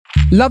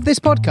Love this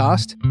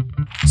podcast?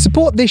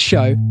 Support this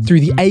show through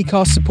the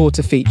Acast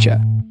supporter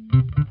feature.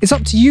 It's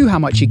up to you how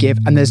much you give,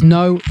 and there's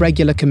no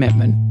regular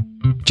commitment.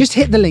 Just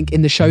hit the link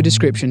in the show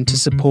description to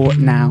support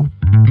now.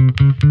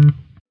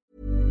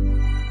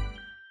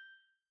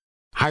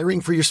 Hiring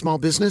for your small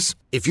business?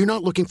 If you're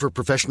not looking for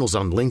professionals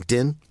on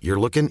LinkedIn, you're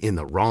looking in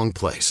the wrong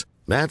place.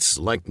 That's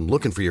like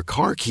looking for your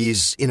car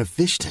keys in a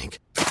fish tank.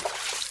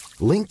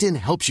 LinkedIn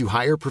helps you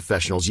hire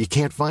professionals you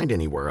can't find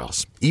anywhere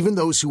else, even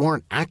those who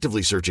aren't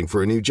actively searching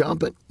for a new job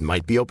but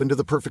might be open to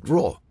the perfect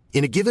role.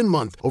 In a given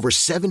month, over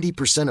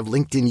 70% of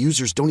LinkedIn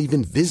users don't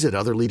even visit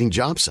other leading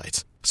job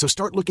sites. So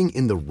start looking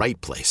in the right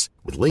place.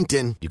 With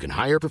LinkedIn, you can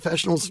hire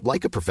professionals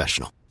like a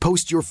professional.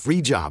 Post your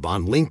free job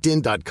on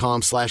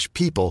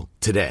linkedin.com/people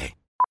today.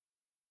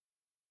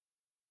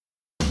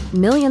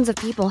 Millions of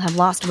people have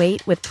lost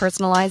weight with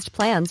personalized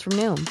plans from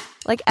Noom.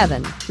 Like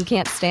Evan, who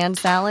can't stand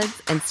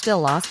salads and still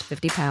lost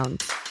 50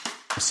 pounds.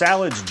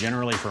 Salads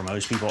generally for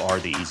most people are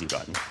the easy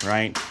button,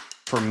 right?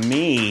 For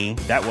me,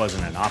 that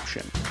wasn't an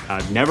option.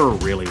 I never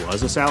really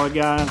was a salad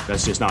guy.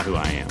 That's just not who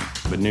I am.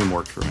 But Noom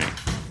worked for me.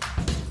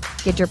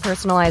 Get your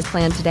personalized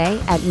plan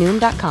today at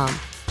Noom.com.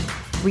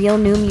 Real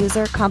Noom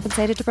user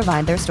compensated to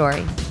provide their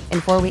story.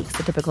 In 4 weeks,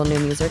 the typical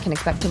Noom user can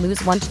expect to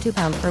lose 1 to 2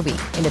 pounds per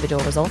week.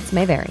 Individual results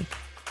may vary.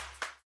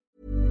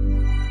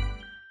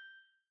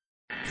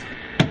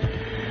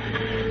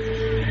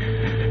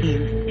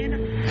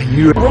 And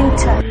you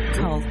Winter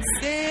cults.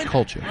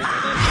 culture. Hey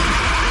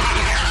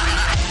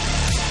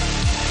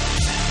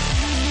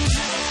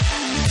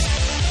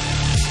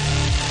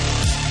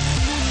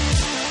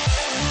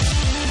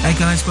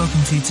guys,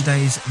 welcome to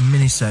today's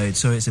minisode.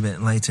 Sorry it's a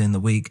bit later in the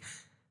week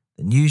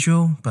than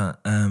usual, but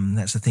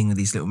that's the thing with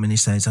these little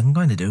minisodes. I can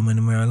kind of do them when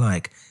and where I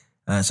like.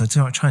 So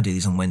I try and do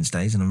these on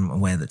Wednesdays, and I'm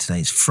aware that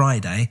today's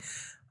Friday.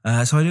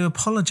 So I do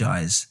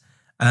apologise.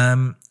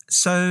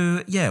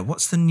 So yeah,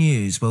 what's the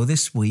news? Well,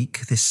 this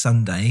week, this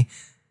Sunday,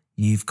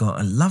 you've got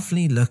a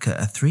lovely look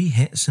at a 3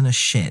 hits and a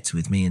shit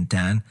with me and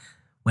Dan,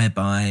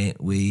 whereby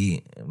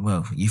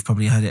you've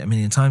probably heard it a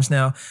million times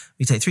now.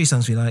 We take 3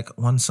 songs we like,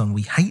 1 song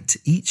we hate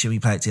each, and we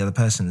play it to the other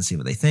person and see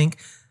what they think.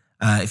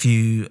 If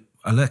you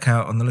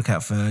are on the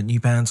lookout for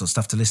new bands or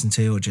stuff to listen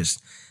to, or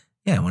just,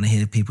 want to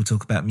hear people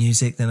talk about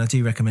music, then I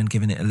do recommend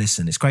giving it a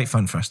listen. It's great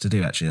fun for us to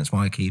do, actually. That's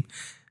why I keep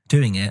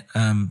doing it,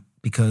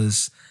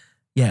 because,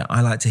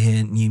 I like to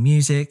hear new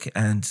music,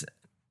 and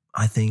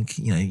I think,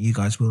 you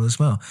guys will as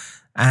well.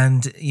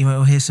 And you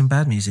will hear some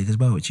bad music as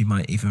well, which you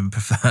might even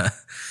prefer.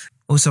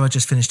 Also, I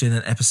just finished doing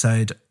an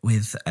episode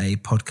with a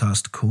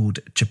podcast called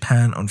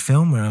Japan on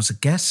Film, where I was a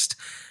guest.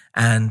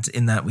 And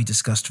in that, we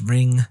discussed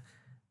Ring,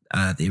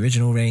 the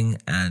original Ring,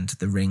 and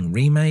the Ring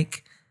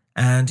remake.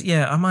 And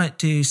I might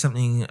do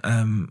something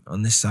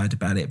on this side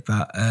about it.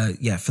 But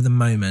for the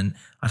moment,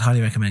 I'd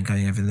highly recommend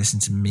going over and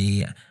listening to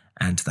me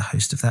and the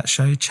host of that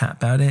show chat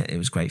about it. It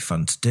was great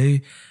fun to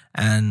do.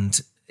 And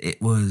it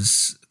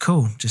was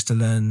cool just to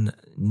learn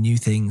new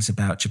things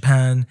about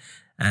Japan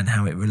and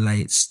how it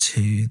relates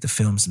to the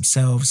films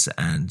themselves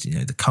and,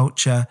 the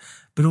culture.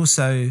 But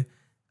also,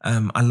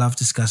 I love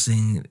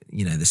discussing,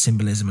 the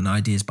symbolism and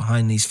ideas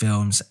behind these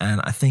films. And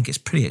I think it's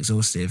pretty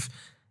exhaustive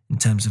in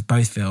terms of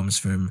both films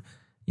from,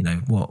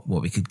 what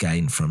we could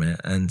gain from it.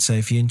 And so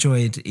if you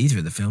enjoyed either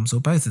of the films or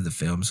both of the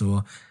films,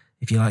 or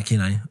if you like,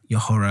 your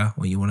horror,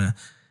 or you want to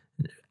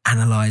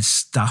analyze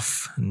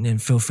stuff,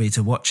 and feel free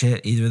to watch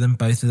it, either of them,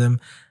 both of them.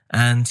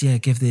 And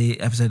give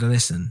the episode a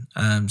listen.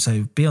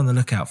 So be on the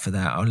lookout for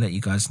that. I'll let you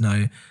guys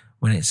know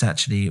when it's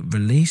actually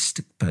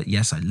released. But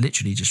yes, I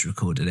literally just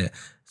recorded it.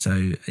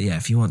 So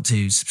if you want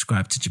to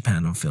subscribe to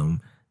Japan on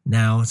Film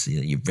now, so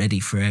that you're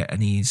ready for it.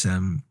 And he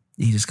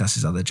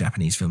discusses other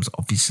Japanese films,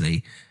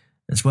 obviously,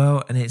 as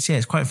well. And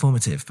it's quite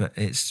informative. But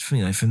it's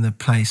from the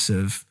place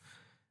of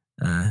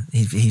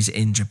he's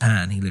in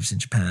Japan. He lives in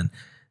Japan,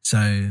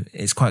 so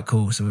it's quite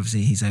cool. So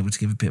obviously he's able to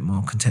give a bit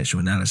more contextual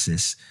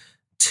analysis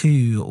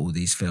to all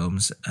these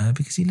films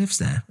because he lives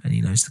there and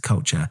he knows the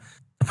culture.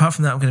 Apart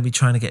from that, I'm going to be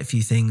trying to get a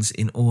few things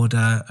in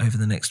order over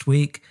the next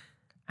week.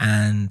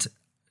 And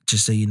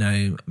just so you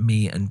know,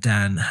 me and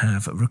Dan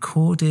have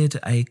recorded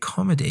a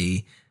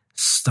comedy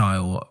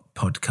style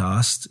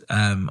podcast.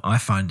 I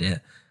find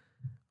it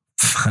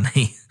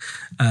funny,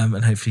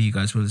 and hopefully you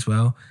guys will as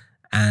well.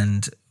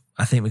 And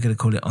I think we're going to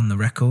call it On the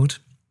Record.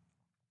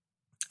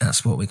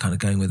 That's what we're kind of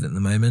going with at the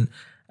moment.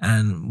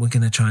 And we're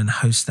going to try and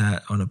host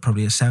that on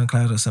probably a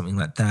SoundCloud or something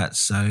like that.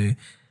 So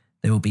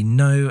there will be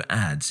no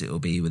ads. It will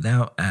be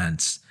without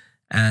ads.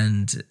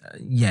 And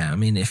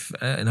if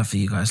enough of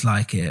you guys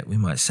like it, we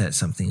might set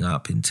something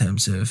up in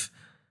terms of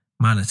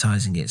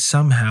monetizing it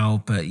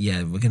somehow. But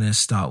we're going to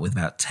start with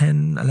about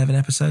 10, 11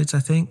 episodes,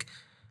 I think.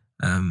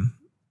 We're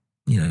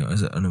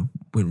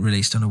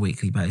released on a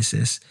weekly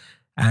basis.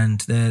 And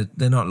they're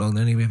not long.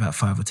 They're only about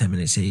 5 or 10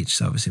 minutes each.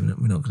 So obviously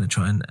we're not going to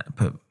try and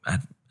put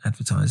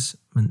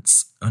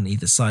advertisements on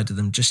either side of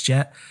them just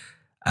yet,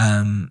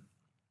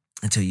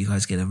 until you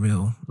guys get a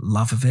real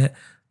love of it.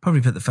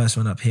 Probably put the first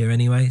one up here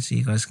anyway, so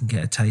you guys can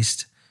get a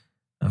taste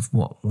of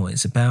what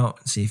it's about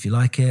and see if you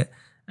like it.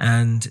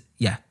 And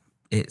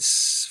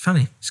it's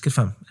funny. It's good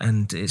fun.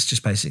 And it's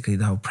just basically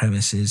the whole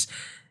premise is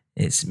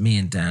it's me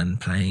and Dan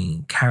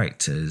playing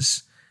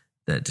characters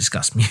that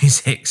discuss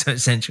music. So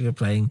essentially we're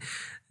playing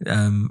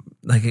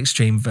like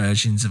extreme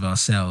versions of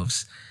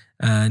ourselves.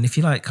 And if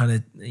you like kind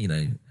of,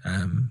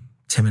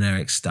 Tim and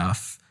Eric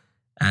stuff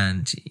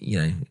and,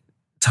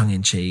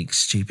 tongue-in-cheek,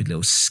 stupid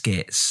little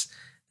skits,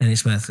 then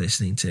it's worth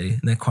listening to.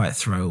 And they're quite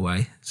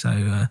throwaway. So,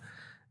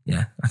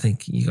 I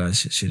think you guys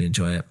should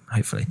enjoy it,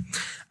 hopefully.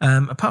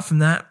 Apart from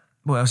that,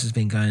 what else has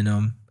been going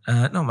on?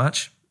 Not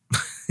much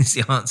is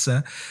the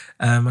answer.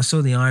 I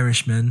saw The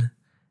Irishman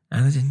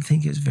and I didn't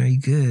think it was very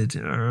good.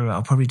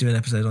 I'll probably do an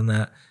episode on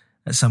that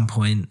at some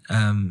point.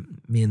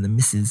 Me and the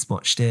missus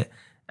watched it,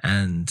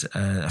 and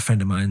a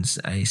friend of mine's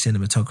a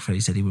cinematographer. He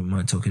said he wouldn't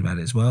mind talking about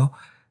it as well.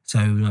 So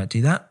we might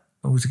do that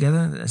all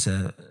together. That's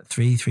a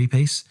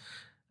three-piece.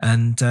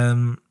 And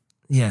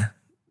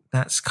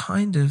that's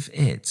kind of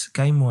it.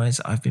 Game-wise,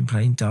 I've been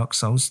playing Dark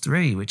Souls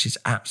 3, which is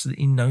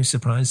absolutely no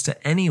surprise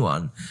to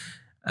anyone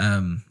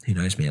who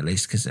knows me, at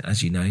least, because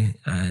as you know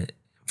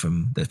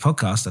from the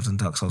podcast, I've done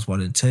Dark Souls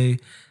 1 and 2,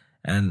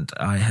 and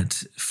I had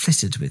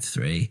flitted with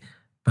 3,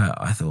 but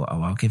I thought,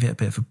 I'll give it a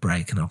bit of a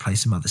break and I'll play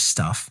some other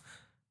stuff.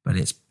 But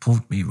it's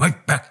pulled me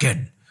right back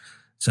in.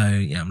 So,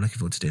 I'm looking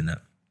forward to doing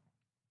that.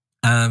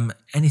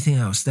 Anything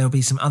else? There'll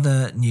be some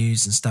other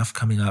news and stuff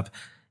coming up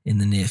in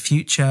the near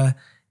future.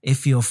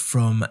 If you're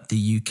from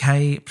the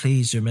UK,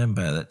 please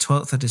remember that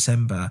 12th of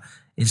December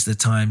is the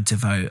time to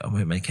vote. I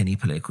won't make any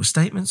political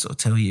statements or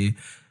tell you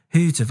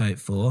who to vote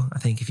for. I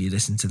think if you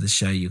listen to the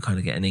show, you kind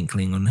of get an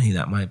inkling on who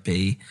that might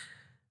be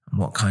and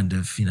what kind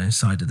of,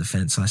 side of the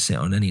fence I sit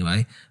on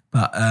anyway.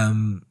 But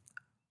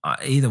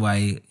either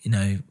way,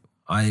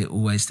 I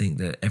always think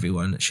that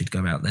everyone should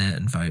go out there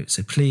and vote.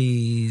 So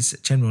please,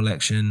 general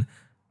election,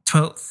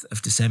 12th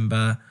of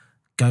December,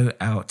 go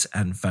out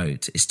and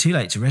vote. It's too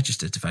late to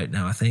register to vote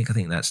now, I think. I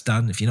think that's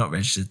done. If you're not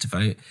registered to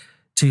vote,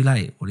 too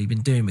late. What have you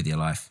been doing with your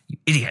life? You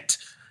idiot.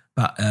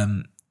 But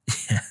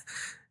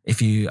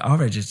if you are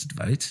registered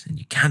to vote and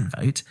you can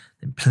vote,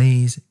 then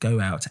please go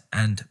out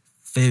and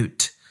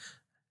vote.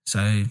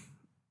 So,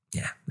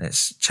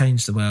 let's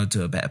change the world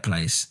to a better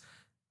place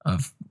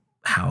of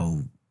how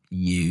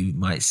you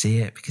might see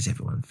it, because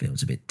everyone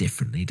feels a bit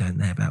differently, don't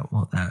they, about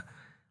what that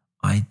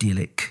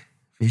idyllic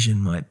vision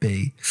might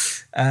be.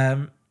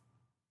 And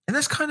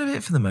that's kind of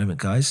it for the moment,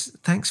 guys.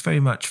 Thanks very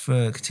much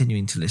for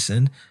continuing to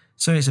listen.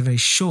 Sorry it's a very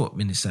short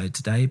minisode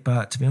today,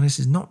 but to be honest,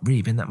 there's not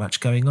really been that much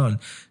going on.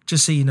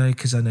 Just so you know,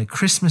 because I know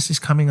Christmas is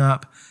coming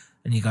up,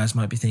 and you guys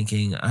might be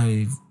thinking,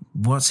 oh,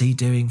 what's he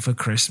doing for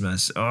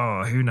Christmas?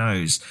 Oh, who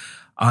knows?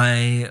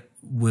 I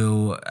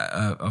will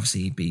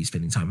obviously be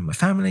spending time with my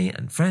family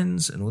and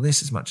friends and all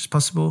this as much as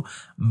possible,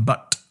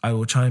 but I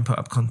will try and put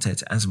up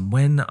content as and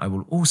when. I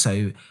will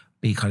also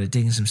be kind of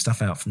digging some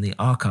stuff out from the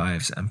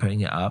archives and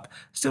putting it up.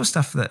 Still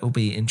stuff that will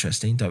be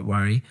interesting, don't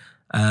worry.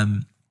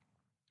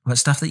 But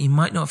stuff that you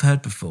might not have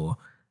heard before.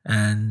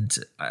 And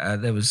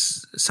there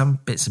was some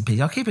bits and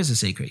pieces. I'll keep it as a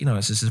secret,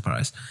 it's a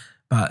surprise.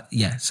 But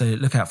so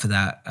look out for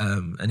that.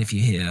 And if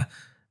you hear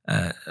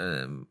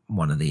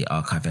one of the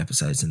archive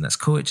episodes, and that's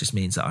cool. It just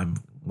means that I'm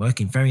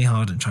working very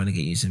hard and trying to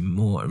get you some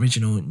more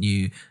original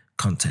new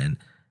content.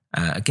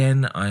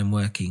 Again, I'm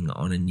working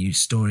on a new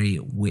story,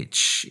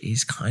 which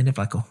is kind of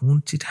like a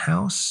haunted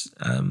house,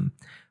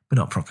 but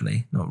not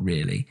properly, not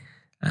really.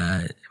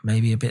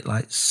 Maybe a bit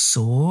like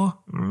Saw.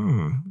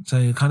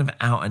 So kind of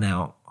out and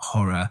out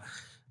horror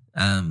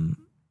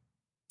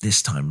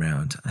this time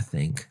round, I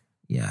think.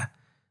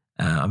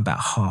 I'm about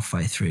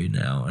halfway through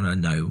now, and I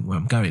know where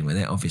I'm going with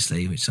it,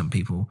 obviously, which some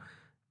people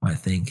might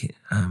think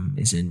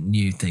is a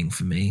new thing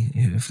for me,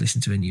 who have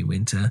listened to A New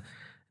Winter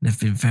and have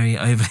been very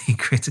overly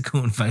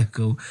critical and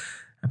vocal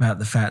about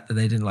the fact that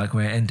they didn't like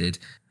where it ended.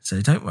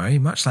 So don't worry,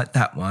 much like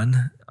that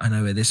one, I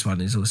know where this one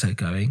is also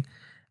going.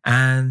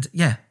 And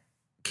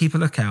keep a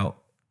lookout.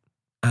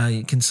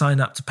 You can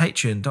sign up to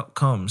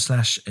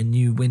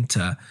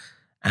patreon.com/anewwinter.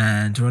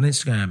 And we're on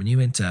Instagram, A New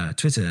Winter,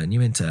 Twitter, A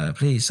New Winter.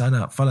 Please sign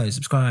up, follow,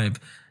 subscribe.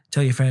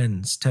 Tell your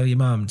friends, tell your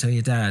mum, tell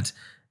your dad,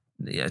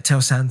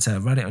 tell Santa,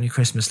 write it on your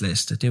Christmas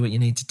list, do what you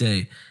need to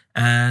do.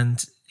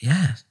 And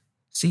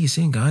see you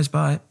soon, guys.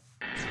 Bye.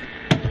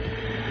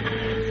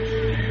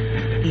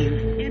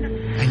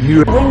 A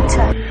New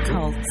Winter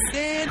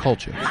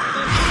Culture.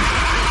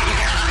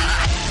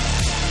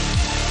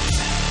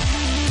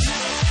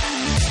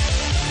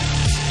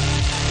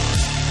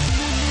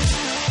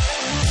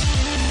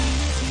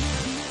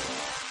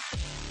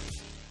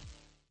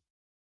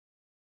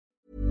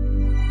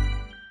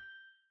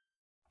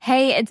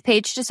 Hey, it's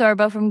Paige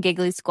DeSorbo from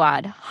Giggly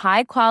Squad.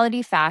 High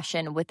quality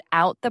fashion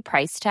without the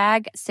price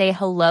tag. Say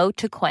hello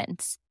to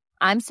Quince.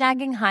 I'm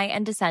snagging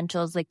high-end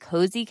essentials like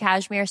cozy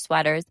cashmere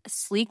sweaters,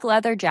 sleek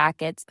leather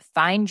jackets,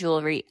 fine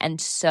jewelry,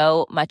 and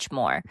so much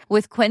more.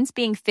 With Quince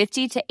being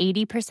 50 to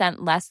 80%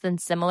 less than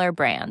similar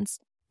brands.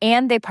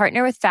 And they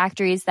partner with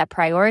factories that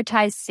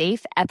prioritize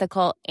safe,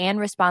 ethical, and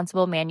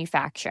responsible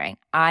manufacturing.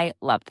 I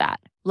love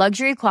that.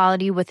 Luxury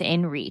quality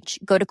within reach.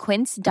 Go to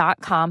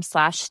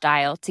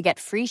quince.com/style to get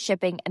free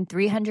shipping and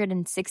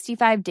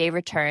 365-day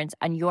returns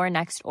on your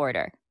next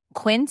order.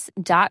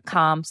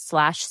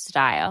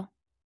 Quince.com/style.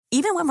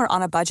 Even when we're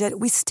on a budget,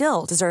 we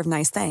still deserve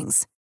nice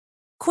things.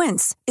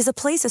 Quince is a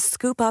place to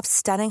scoop up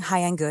stunning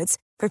high-end goods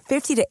for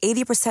 50 to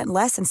 80%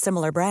 less than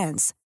similar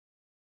brands.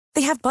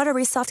 They have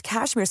buttery soft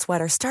cashmere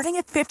sweaters starting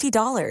at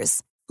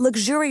 $50,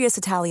 luxurious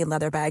Italian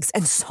leather bags,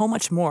 and so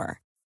much more.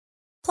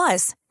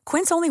 Plus,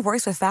 Quince only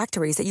works with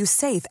factories that use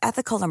safe,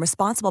 ethical, and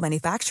responsible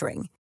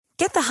manufacturing.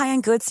 Get the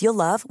high-end goods you'll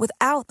love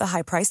without the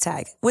high price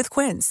tag with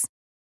Quince.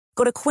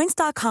 Go to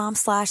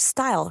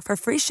quince.com/style for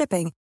free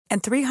shipping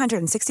and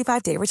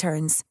 365-day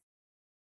returns.